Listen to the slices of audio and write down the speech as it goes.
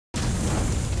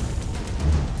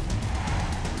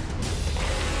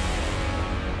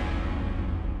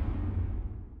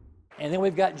And then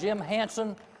we've got Jim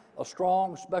Hanson, a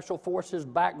strong special forces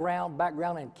background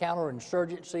in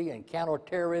counterinsurgency and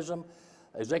counterterrorism,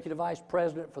 Executive Vice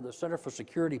President for the Center for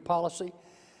Security Policy.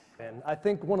 And I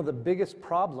think one of the biggest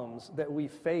problems that we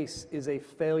face is a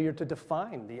failure to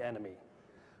define the enemy.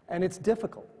 And it's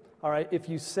difficult, all right? If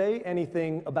you say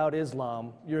anything about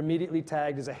Islam, you're immediately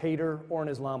tagged as a hater or an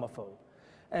Islamophobe.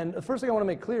 And the first thing I want to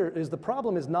make clear is the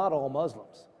problem is not all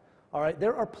Muslims. All right,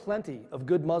 there are plenty of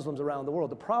good Muslims around the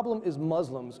world. The problem is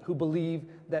Muslims who believe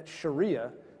that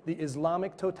Sharia, the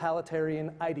Islamic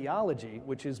totalitarian ideology,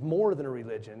 which is more than a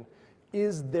religion,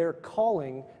 is their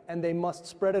calling, and they must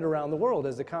spread it around the world,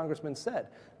 as the congressman said.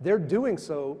 They're doing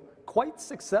so quite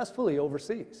successfully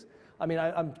overseas. I mean,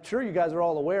 I'm sure you guys are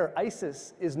all aware,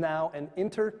 ISIS is now an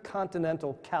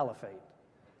intercontinental caliphate.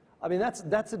 I mean,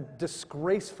 that's a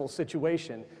disgraceful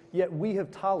situation, yet we have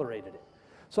tolerated it.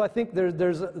 So I think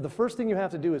the first thing you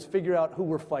have to do is figure out who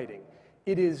we're fighting.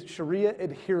 It is Sharia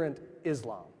adherent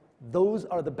Islam. Those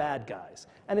are the bad guys.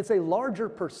 And it's a larger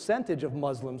percentage of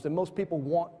Muslims than most people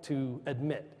want to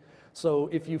admit. So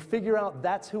if you figure out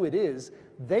that's who it is,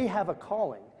 they have a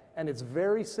calling, and it's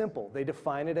very simple. They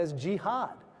define it as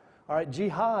jihad. All right,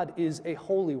 jihad is a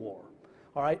holy war.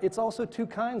 All right, it's also two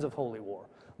kinds of holy war.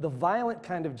 The violent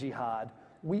kind of jihad,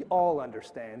 we all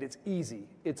understand. It's easy.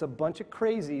 It's a bunch of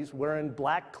crazies wearing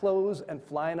black clothes and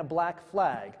flying a black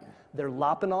flag. They're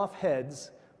lopping off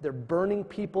heads. They're burning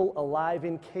people alive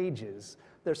in cages.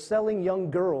 They're selling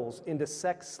young girls into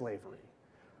sex slavery.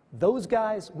 Those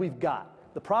guys we've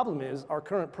got. The problem is our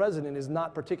current president is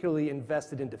not particularly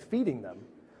invested in defeating them.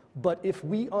 But if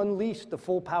we unleash the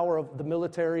full power of the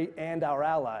military and our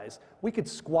allies, we could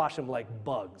squash them like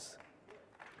bugs.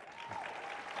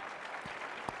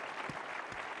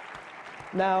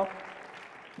 Now,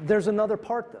 there's another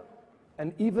part, though.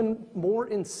 An even more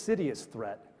insidious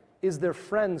threat is their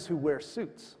friends who wear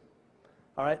suits.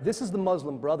 All right, this is the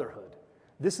Muslim Brotherhood.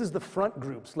 This is the front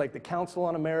groups like the Council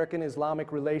on American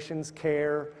Islamic Relations,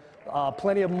 CARE,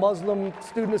 plenty of Muslim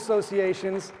student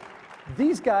associations.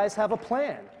 These guys have a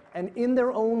plan, and in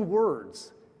their own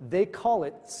words, they call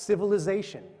it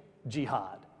civilization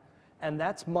jihad. And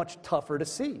that's much tougher to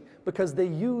see because they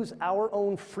use our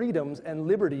own freedoms and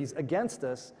liberties against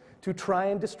us to try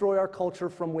and destroy our culture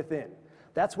from within.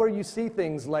 That's where you see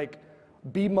things like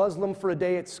Be Muslim for a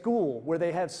Day at School, where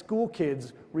they have school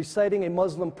kids reciting a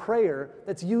Muslim prayer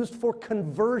that's used for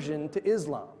conversion to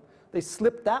Islam. They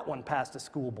slipped that one past a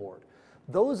school board.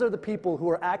 Those are the people who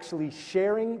are actually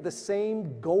sharing the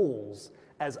same goals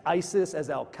as ISIS, as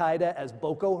Al-Qaeda, as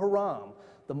Boko Haram.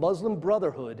 The Muslim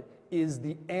Brotherhood is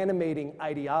the animating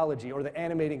ideology or the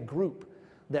animating group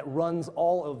that runs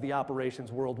all of the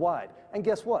operations worldwide. And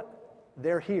guess what?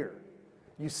 They're here.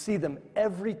 You see them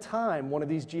every time one of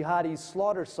these jihadis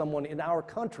slaughters someone in our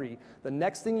country. The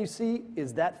next thing you see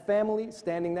is that family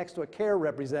standing next to a CARE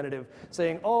representative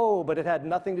saying, oh, but it had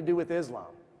nothing to do with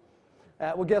Islam.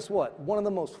 Well, guess what? One of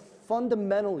the most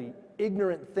fundamentally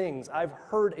ignorant things I've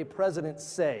heard a president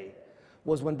say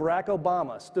was when Barack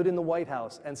Obama stood in the White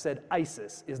House and said,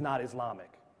 ISIS is not Islamic.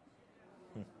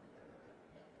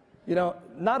 You know,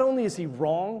 not only is he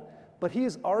wrong, but he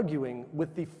is arguing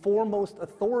with the foremost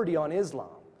authority on Islam.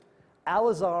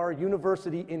 Al-Azhar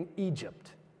University in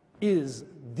Egypt is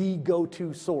the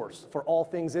go-to source for all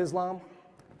things Islam.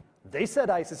 They said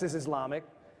ISIS is Islamic.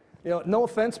 You know, no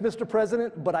offense, Mr.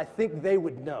 President, but I think they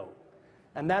would know.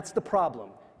 And that's the problem.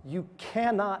 You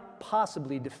cannot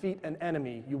possibly defeat an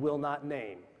enemy you will not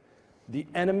name. The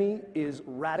enemy is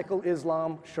radical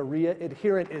Islam, Sharia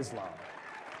adherent Islam.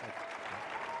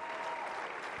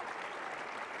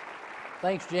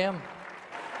 Thanks, Jim.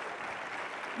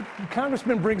 The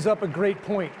Congressman brings up a great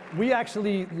point. We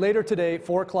actually, later today,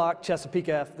 4 o'clock, Chesapeake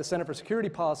F, the Center for Security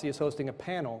Policy is hosting a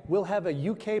panel. We'll have a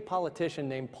UK politician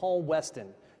named Paul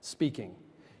Weston speaking.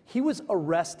 He was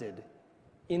arrested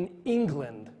in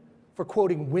England for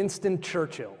quoting Winston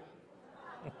Churchill.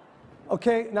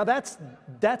 Okay, now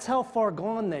that's how far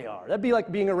gone they are. That'd be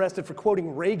like being arrested for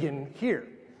quoting Reagan here.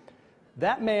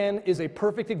 That man is a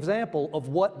perfect example of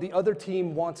what the other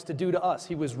team wants to do to us.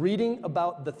 He was reading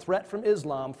about the threat from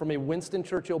Islam from a Winston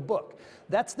Churchill book.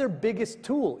 That's their biggest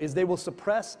tool, is they will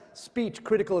suppress speech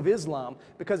critical of Islam,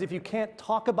 because if you can't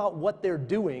talk about what they're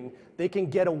doing, they can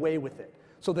get away with it.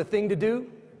 So the thing to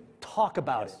do, talk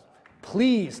about it.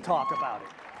 Please talk about it.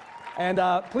 And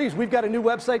please, we've got a new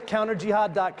website,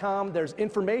 CounterJihad.com. There's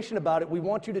information about it. We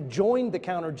want you to join the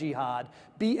Counter Jihad.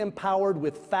 Be empowered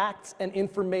with facts and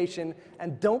information,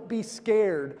 and don't be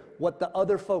scared what the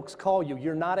other folks call you.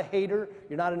 You're not a hater.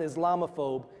 You're not an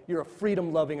Islamophobe. You're a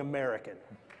freedom-loving American.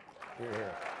 Hear,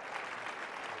 hear.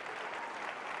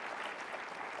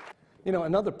 You know,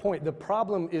 another point, the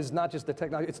problem is not just the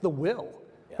technology, it's the will.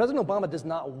 Yeah. President Obama does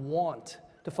not want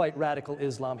to fight radical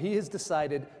Islam. He has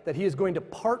decided that he is going to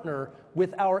partner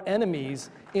with our enemies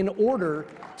in order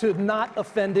to not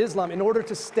offend Islam, in order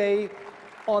to stay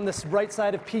on the right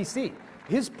side of PC.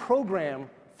 His program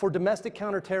for domestic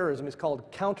counterterrorism is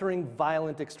called Countering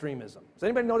Violent Extremism. Does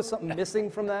anybody notice something missing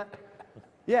from that?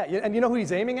 Yeah, and you know who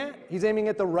he's aiming at? He's aiming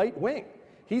at the right wing.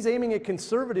 He's aiming at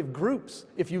conservative groups.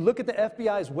 If you look at the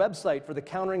FBI's website for the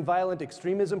Countering Violent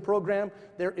Extremism program,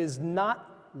 there is not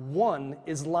one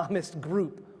Islamist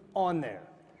group on there.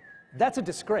 That's a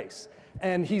disgrace.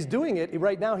 And he's doing it,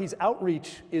 right now his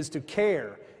outreach is to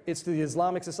CARE, it's to the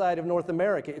Islamic Society of North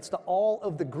America, it's to all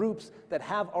of the groups that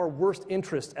have our worst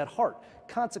interests at heart.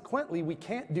 Consequently, we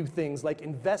can't do things like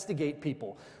investigate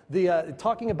people.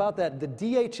 Talking about that, the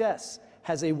DHS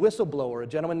has a whistleblower, a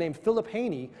gentleman named Philip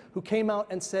Haney, who came out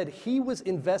and said he was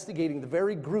investigating the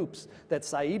very groups that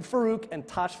Saeed Farouk and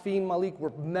Tashfeen Malik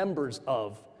were members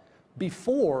of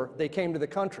before they came to the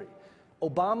country.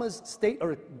 Obama's state,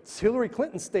 or Hillary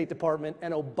Clinton's State Department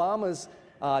and Obama's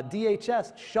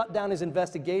DHS shut down his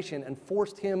investigation and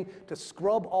forced him to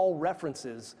scrub all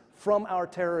references from our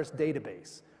terrorist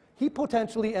database. He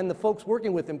potentially, and the folks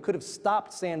working with him, could have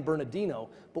stopped San Bernardino,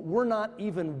 but we're not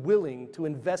even willing to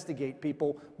investigate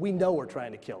people we know are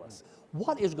trying to kill us.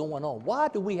 What is going on? Why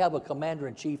do we have a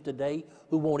commander-in-chief today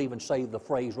who won't even say the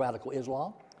phrase radical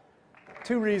Islam?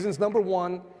 Two reasons. Number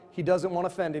one, he doesn't want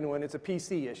to offend anyone. It's a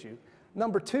PC issue.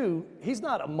 Number two, he's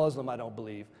not a Muslim, I don't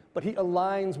believe, but he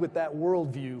aligns with that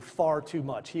worldview far too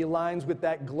much. He aligns with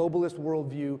that globalist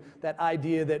worldview, that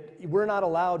idea that we're not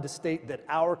allowed to state that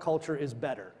our culture is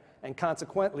better. And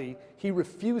consequently, he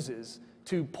refuses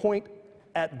to point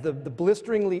at the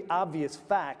blisteringly obvious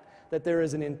fact that there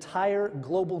is an entire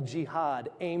global jihad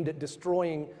aimed at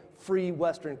destroying free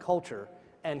Western culture,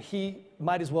 and he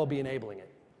might as well be enabling it.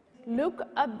 Look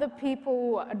at the people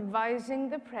who are advising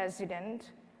the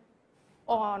president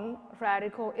on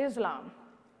radical Islam.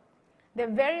 There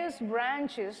are various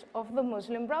branches of the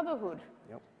Muslim Brotherhood.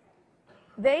 Yep.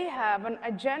 They have an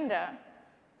agenda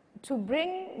to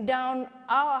bring down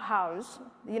our house,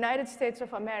 the United States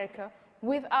of America,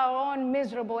 with our own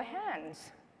miserable hands.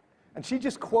 And she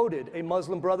just quoted a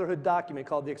Muslim Brotherhood document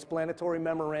called the Explanatory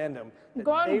Memorandum.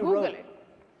 Go and Google it.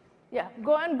 Yeah,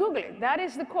 go and Google it. That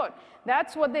is the quote.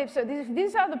 That's what they've said.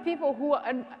 These are the people who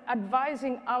are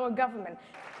advising our government.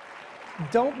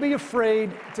 Don't be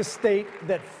afraid to state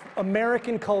that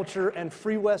American culture and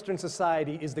free Western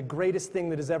society is the greatest thing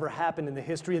that has ever happened in the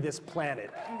history of this planet.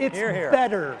 It's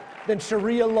better than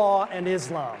Sharia law and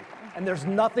Islam, and there's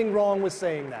nothing wrong with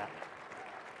saying that.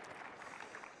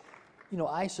 You know,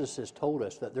 ISIS has told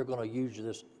us that they're going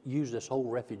to use this whole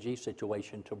refugee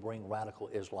situation to bring radical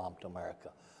Islam to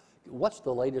America. What's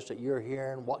the latest that you're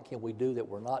hearing? What can we do that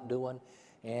we're not doing?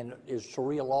 And is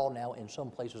Sharia law now in some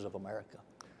places of America?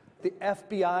 The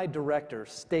FBI director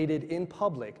stated in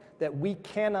public that we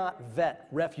cannot vet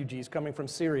refugees coming from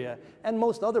Syria and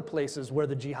most other places where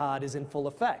the jihad is in full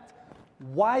effect.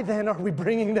 Why then are we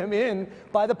bringing them in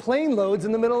by the plane loads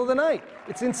in the middle of the night?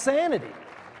 It's insanity.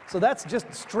 So that's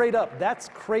just straight up, that's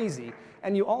crazy.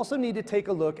 And you also need to take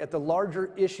a look at the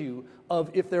larger issue of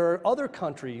if there are other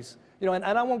countries, you know, and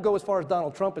I won't go as far as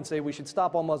Donald Trump and say we should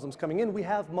stop all Muslims coming in. We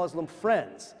have Muslim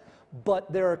friends.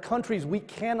 But there are countries we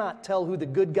cannot tell who the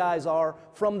good guys are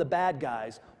from the bad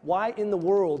guys. Why in the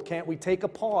world can't we take a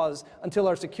pause until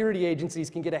our security agencies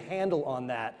can get a handle on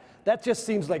that? That just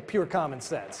seems like pure common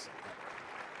sense.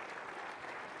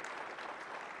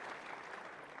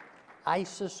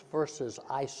 ISIS versus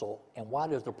ISIL, and why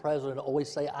does the president always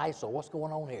say ISIL? What's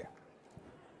going on here?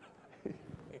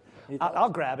 I'll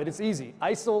grab it, it's easy.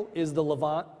 ISIL is the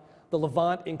Levant. The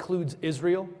Levant includes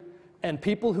Israel. And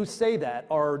people who say that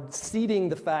are ceding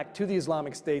the fact to the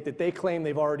Islamic State that they claim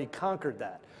they've already conquered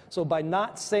that. So by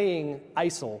not saying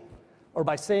ISIL, or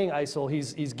by saying ISIL,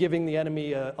 he's giving the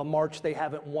enemy a march they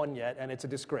haven't won yet, and it's a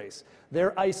disgrace.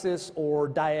 They're ISIS or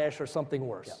Daesh or something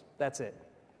worse. Yeah. That's it.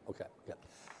 Okay. Yeah.